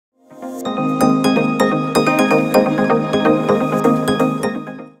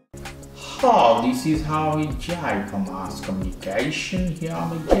this is how we jive from Ask Communication. Here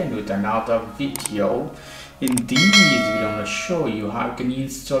I'm again with another video. In this video I'm going to show you how you can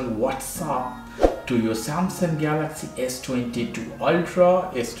install WhatsApp to your Samsung Galaxy S22 Ultra,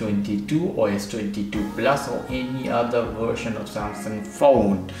 S22 or S22 Plus or any other version of Samsung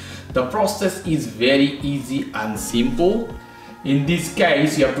phone. The process is very easy and simple. In this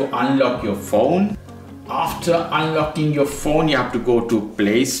case you have to unlock your phone. After unlocking your phone, you have to go to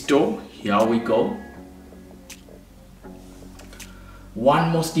Play Store. Here we go.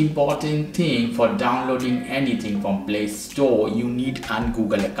 One most important thing for downloading anything from Play Store, you need a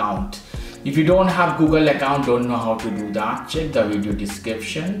Google account. If you don't have Google account, don't know how to do that, check the video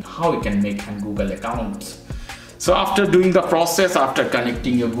description how you can make a Google account. So after doing the process, after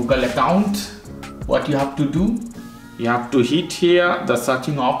connecting your Google account, what you have to do, you have to hit here the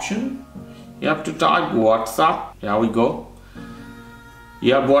searching option. You have to type WhatsApp. Here we go.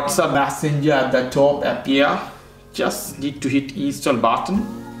 You have WhatsApp Messenger at the top appear. Just need to hit install button.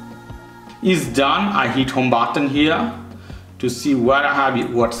 Is done. I hit home button here to see where I have it.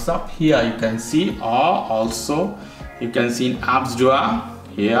 WhatsApp. Here you can see, or also you can see in apps drawer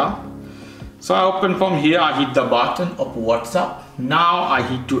here. So I open from here. I hit the button of WhatsApp. Now I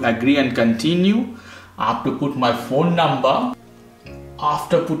hit to agree and continue. I have to put my phone number.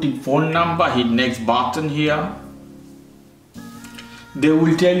 After putting phone number, hit next button here. They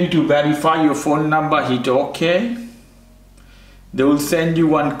will tell you to verify your phone number, hit OK. They will send you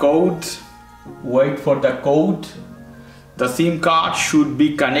one code. Wait for the code. The SIM card should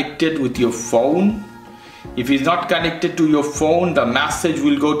be connected with your phone. If it's not connected to your phone, the message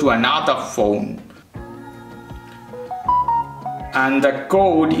will go to another phone. And the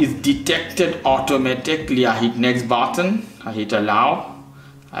code is detected automatically. I hit next button. I hit allow.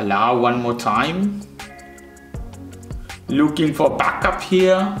 Allow one more time. Looking for backup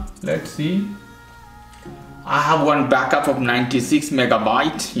here. Let's see. I have one backup of 96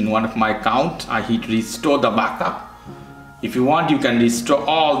 megabytes in one of my account. I hit restore the backup. If you want, you can restore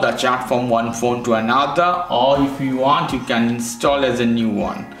all the chat from one phone to another, or if you want, you can install as a new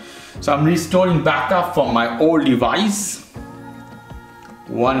one. So I'm restoring backup from my old device.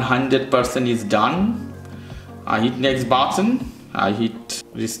 100% is done. I hit next button. I hit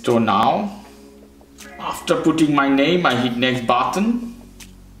restore now. After putting my name, I hit next button.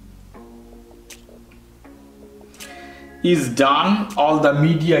 Is done. All the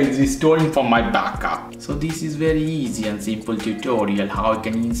media is restoring from my backup. So this is very easy and simple tutorial how you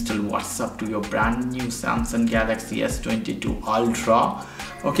can install WhatsApp to your brand new Samsung Galaxy S22 Ultra.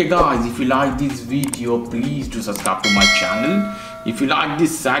 Okay guys, if you like this video, please do subscribe to my channel. If you like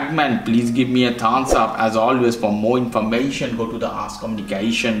this segment, please give me a thumbs up. As always, for more information, go to the Ask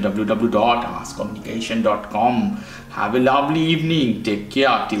Communication, www.askcommunication.com. Have a lovely evening. Take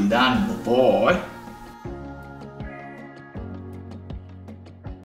care. Till then, bye-bye.